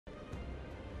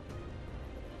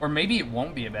Or maybe it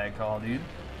won't be a bad call, dude.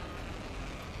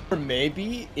 Or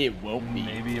maybe it won't be.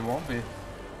 Maybe it won't be.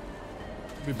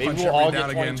 Maybe we'll all get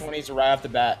 2020s right off the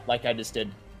bat, like I just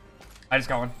did. I just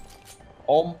got one.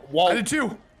 Oh, whoa. I did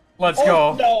too. Let's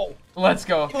go. No. Let's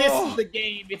go. This is the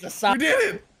game. It's a sign. We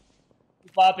did it.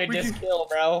 Pop and just kill,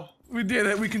 bro. We did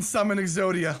it. We can summon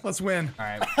Exodia. Let's win. All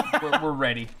right, we're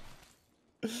ready.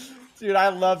 Dude, I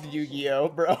love Yu-Gi-Oh,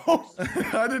 bro.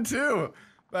 I did too.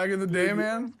 Back in the day,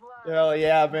 man. Hell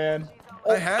yeah, man.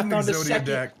 I had an Exodia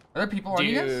deck. Are there people on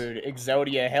you guys? Dude,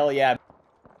 Exodia, hell yeah.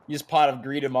 You just pot of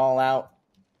greed them all out.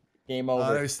 Game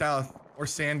over. There's South or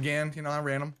Sangan. You know, I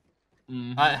ran them.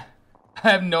 I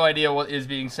have no idea what is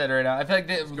being said right now. I feel like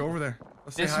Let's go over there.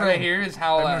 Let's this right here is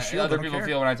how other people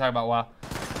feel when I talk about WoW.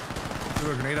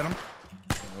 Threw a grenade at him.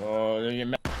 Oh,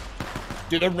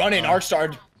 dude, they're running.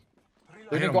 Arcstar.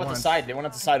 They're gonna go out the side. They went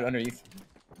out the side underneath.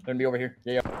 They're gonna be over here.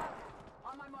 Yeah, yeah.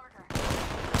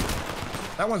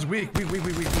 That one's weak. Weak.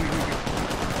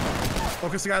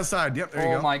 Focus the guy outside. Yep, there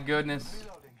you go. Oh my goodness.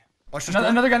 Watch this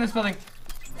Another guy in this building.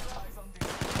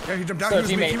 Yeah, he jumped down.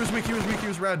 He was weak. He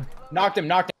was red. Knocked him.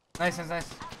 Nice.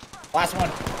 Last one.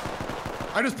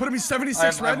 I just put him in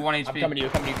 76 I red. have 1 HP. I'm coming to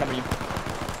you.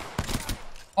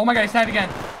 Oh my god, he's tagged again.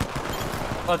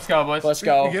 Let's go, boys. Let's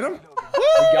go. We get him? We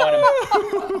got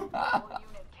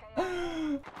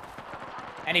him.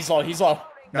 And he's low.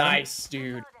 Nice,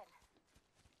 dude.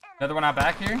 Another one out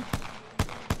back here.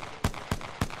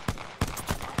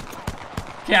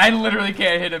 Okay, I literally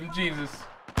can't hit him. Jesus.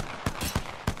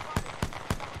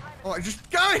 Oh, I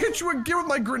just gotta hit you again with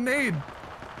my grenade.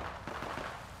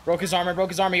 Broke his armor.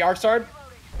 Arcstar.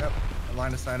 Yep, I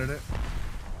line of sighted it.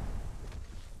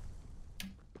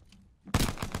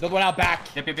 Another one out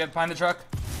back. Yep. Find the truck.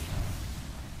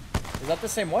 Is that the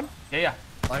same one? Yeah.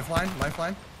 Lifeline.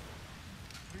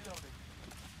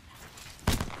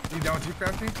 You down with you,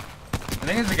 Crafty? I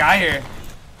think there's a guy here.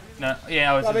 No,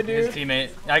 yeah, it was his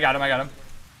teammate. I got him.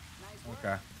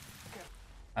 Okay.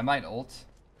 I might ult.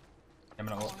 I'm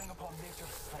gonna ult.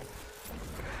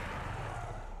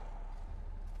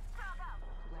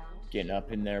 Getting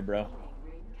up in there, bro.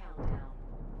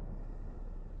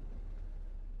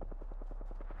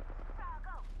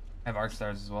 I have arc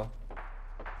stars as well.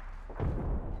 I'm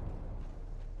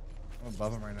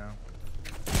above him right now.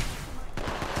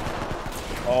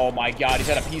 Oh my god, he's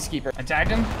got a peacekeeper. I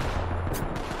tagged him.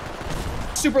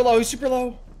 Super low.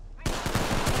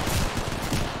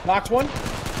 Knocked one.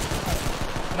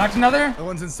 Knocked another. The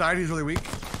one's inside, he's really weak.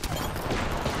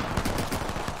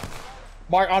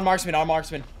 On marksman.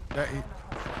 Yeah, he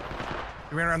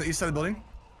ran around the east side of the building.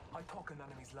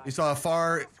 You saw a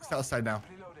far south side now.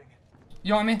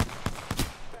 You on me?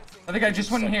 I think I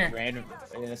just went in here. Random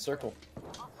in a circle.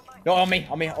 No, on me.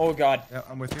 Oh god. Yeah,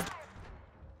 I'm with you.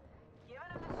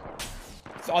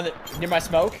 It's on the near my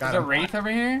smoke. There's a wraith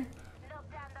over here.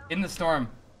 In the storm.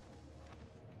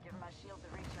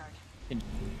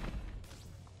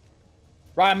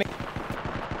 Right on me.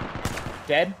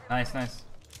 Dead. Nice.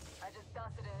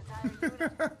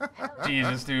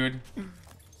 Jesus, dude.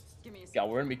 God,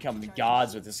 we're gonna become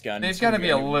gods with this gun. It's gotta be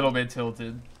a little bit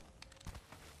tilted.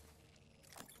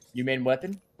 New main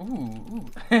weapon? Ooh.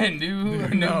 new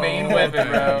main weapon,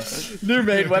 bro. New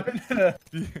main weapon.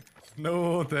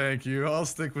 No, thank you. I'll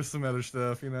stick with some other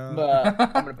stuff, you know.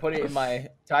 I'm gonna put it in my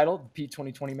title,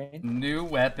 P2020 main. New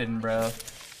weapon, bro.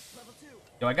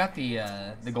 Yo, I got the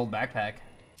gold backpack.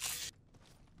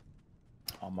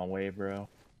 On my way, bro.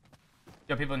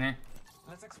 Yo, people in here.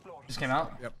 Just came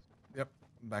out. Yep.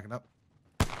 I'm backing up.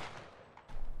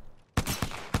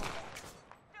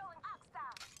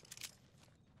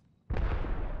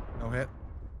 No hit.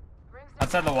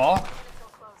 Outside the wall.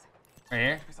 Right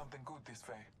here.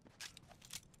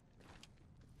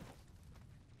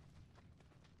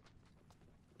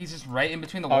 He's just right in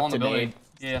between the wall and the building.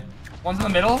 Yeah. One's in the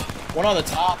middle. One on the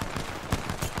top.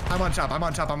 I'm on top.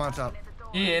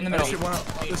 Yeah, in the middle. One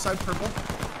on this side, purple.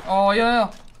 Oh,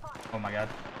 yeah. Oh my god.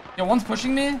 Yo, one's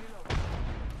pushing me.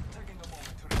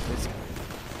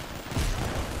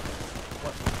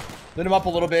 Lit him up a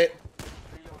little bit.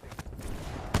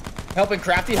 Helping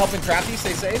Crafty,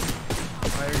 stay safe.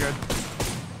 Oh, you're good.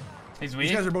 He's weak.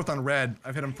 These guys are both on red.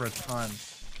 I've hit him for a ton.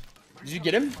 Did you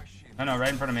get him? No, right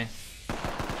in front of me.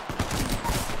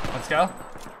 Let's go.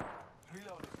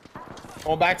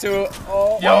 Going back to it.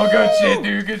 Oh, yo, good shit,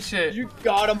 dude. Good shit. You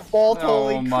got him both.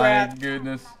 Holy crap. Oh my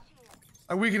goodness.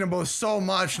 I weakened them both so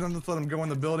much and then just let them go in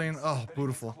the building. Oh,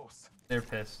 beautiful. They're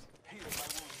pissed.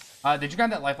 Did you grab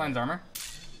that Lifeline's armor?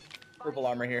 Purple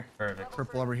armor here. Perfect.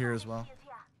 Purple over here as well.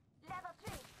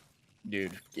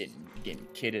 Dude, getting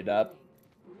kitted up.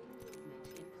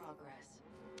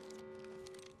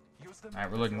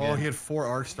 Alright, we're looking Oh, good. he had 4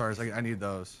 arc stars. I need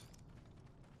those.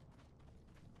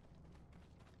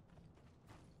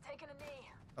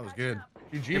 That was good.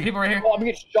 Good GG. people right here. Oh, I'm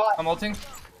getting shot. I'm ulting.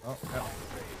 Oh, yeah.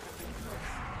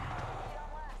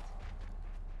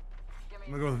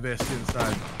 I'm gonna go with Viss. Get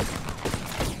inside.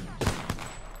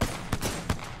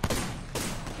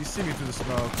 You see me through the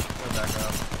smoke. Go back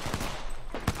up.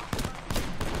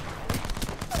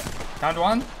 Down to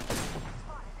one.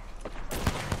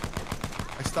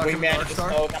 I stuck him with Wingman arc in the star.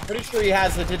 smoke. I'm pretty sure he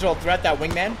has the digital threat, that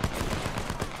wingman.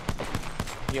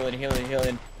 Healing, healing,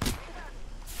 healing.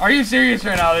 Are you serious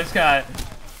right now, this guy?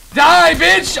 Die,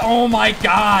 bitch! Oh my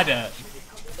god.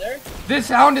 There? This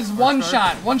hound is one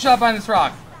shot. One shot behind this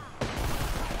rock.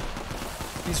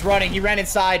 He's running. He ran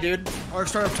inside, dude. Arc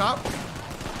star up top.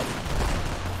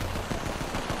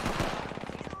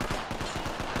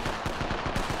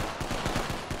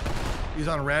 He's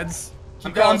on reds.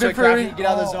 I'm going, good for Crafty. Get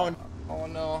out of the zone. Oh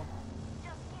no.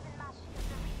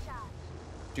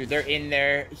 Dude, they're in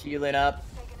there, healing up.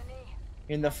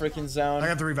 In the freaking zone. I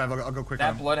got the revive. I'll go quick That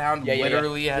on him. bloodhound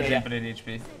literally has infinite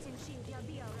HP.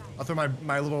 I'll throw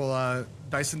my little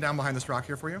Dyson down behind this rock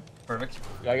here for you. Perfect.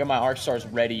 I got my arc stars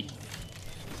ready.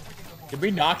 Did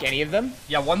we knock any of them?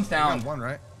 Yeah, one's I down. got one,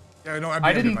 right? Yeah, no,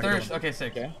 I didn't thirst. Okay,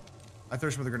 sick. Okay. I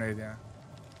thirsted with a grenade, yeah.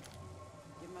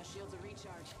 Give my shields a recharge.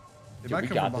 They Dude, might we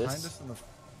come got from behind this. us in the...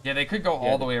 Yeah, they could go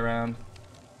all the way around.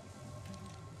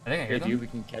 I think I hear Hey, them. dude, we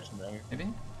can catch them there. Maybe.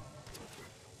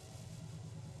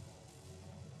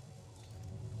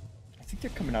 I think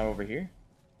they're coming out over here.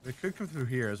 They could come through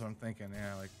here, is what I'm thinking.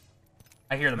 Yeah, like...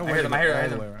 I hear them. No I way hear them. I they hear go all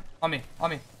them. the way around. On me. On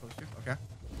me. Close to you? Okay.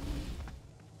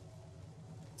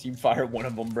 Team fire one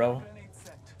of them, bro.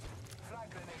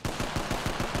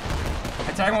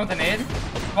 I tag one with an aid.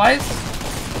 Twice.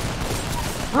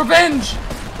 Revenge!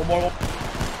 One more.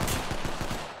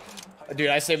 Dude,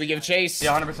 I say we give chase.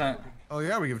 Yeah, 100%. Oh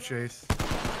yeah, we give chase.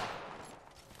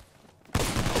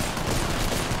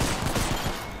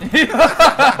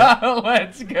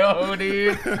 Let's go,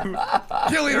 dude.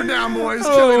 Kill leader down, boys.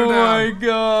 Kill Oh leader my down.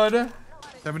 god.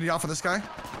 70 off of this guy.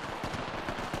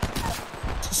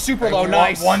 Super low,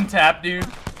 nice. One tap, dude.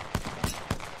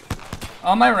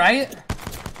 On my right?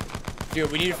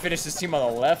 Dude, we need to finish this team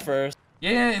on the left first.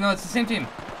 Yeah, no, it's the same team.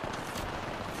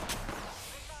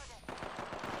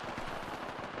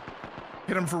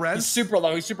 Hit him for He's res. super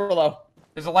low. He's super low.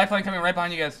 There's a lifeline coming right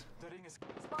behind you guys.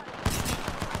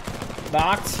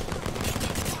 Knocked.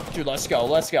 Dude, let's go.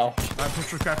 Let's go. I push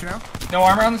for Crafty now. No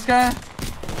armor on this guy?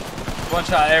 One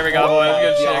shot. There we go, boys.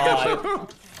 Good shit.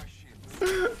 Good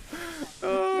shit.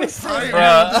 Oh, sorry,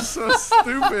 Bruh. this is so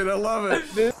stupid. I love it.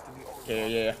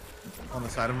 Yeah. On the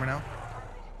side of him right now.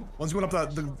 One's going up the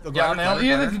Yeah, glider, man. glider,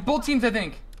 Yeah, glider. there's both teams, I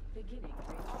think.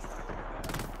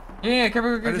 Yeah,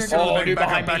 cover. I just Oh, hit dude, back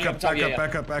behind up, me, back I'm up, back talking, up, yeah.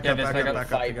 back up, back Yeah, up, Viss, back back up, up.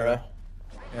 back up Fight, bro. together.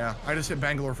 Yeah, I just hit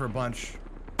Bangalore for a bunch.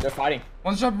 They're fighting.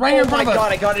 One shot right here Oh in my front of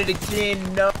god, us. I got it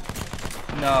again. No.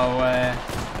 No way.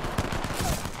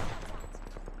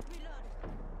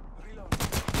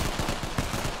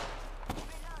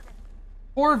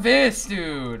 Poor Viss,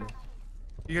 dude.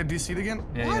 You got DC'd again?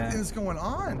 Yeah, What yeah. is going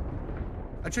on?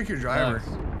 I check your driver.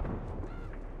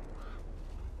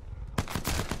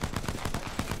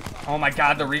 Oh my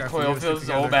god, the Crafty, recoil get us feels so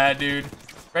together. bad, dude.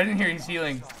 Right in here, he's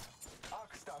healing.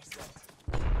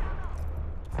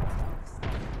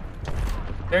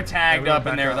 They're tagged Yeah, up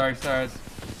in back there with up. arc stars.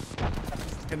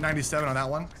 Hit 97 on that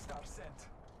one.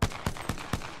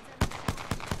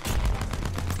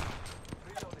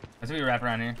 That's what we wrap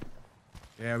around here.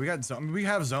 Yeah, we got zone. I mean, we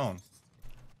have zone.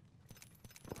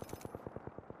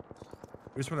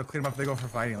 We just want to clean them up. They go for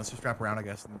fighting. Let's just wrap around, I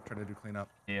guess, and try to do cleanup.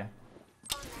 Yeah.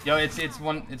 Yo, it's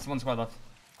one squad left.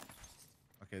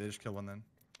 Okay, they just killed one then.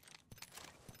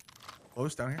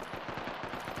 Close down here.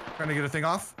 Trying to get a thing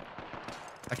off.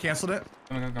 I canceled it.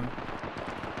 Come.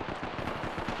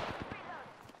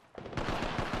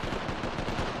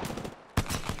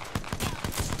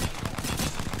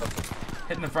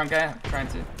 Hitting the front guy, trying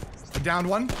to. I downed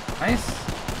one. Nice.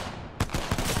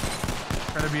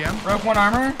 Trying to BM. Broke one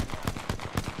armor.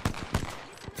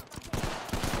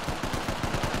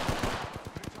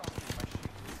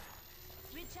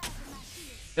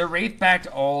 They're wraith backed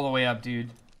all the way up, dude.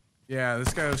 Yeah,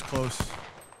 this guy was close.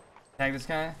 Tag this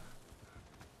guy.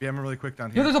 BM really quick down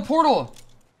Yo, here. there's a portal.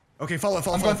 Okay, follow.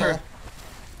 I'm going through.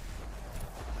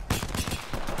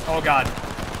 Oh god.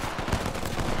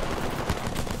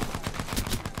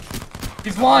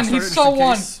 He's won. He's so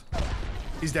won.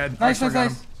 He's dead. Nice. There's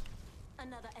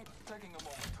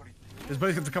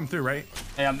buddies have to come through, right?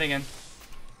 Hey, I'm thinking.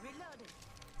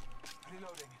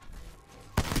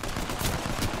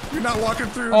 You're not walking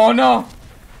through. Oh no.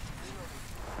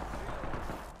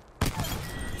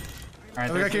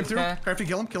 Alright, The guy came through. guy. Crafty,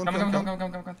 kill him. Kill him. Come, Kill him. come, Kill him.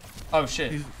 come, come, come, come. Oh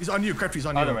shit. He's on you. Crafty's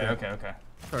on you. Other way. Okay, okay.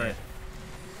 Alright.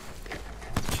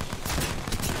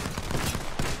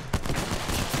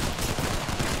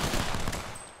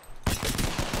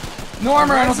 No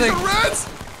armor, I don't think. Reds!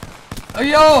 Oh,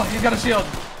 yo, he's got a shield.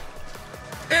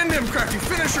 End him, Crafty.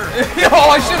 Finish her. Yo,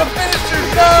 I should have finished her.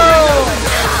 No!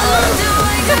 How long do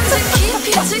I got to keep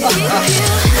you, to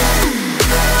keep you?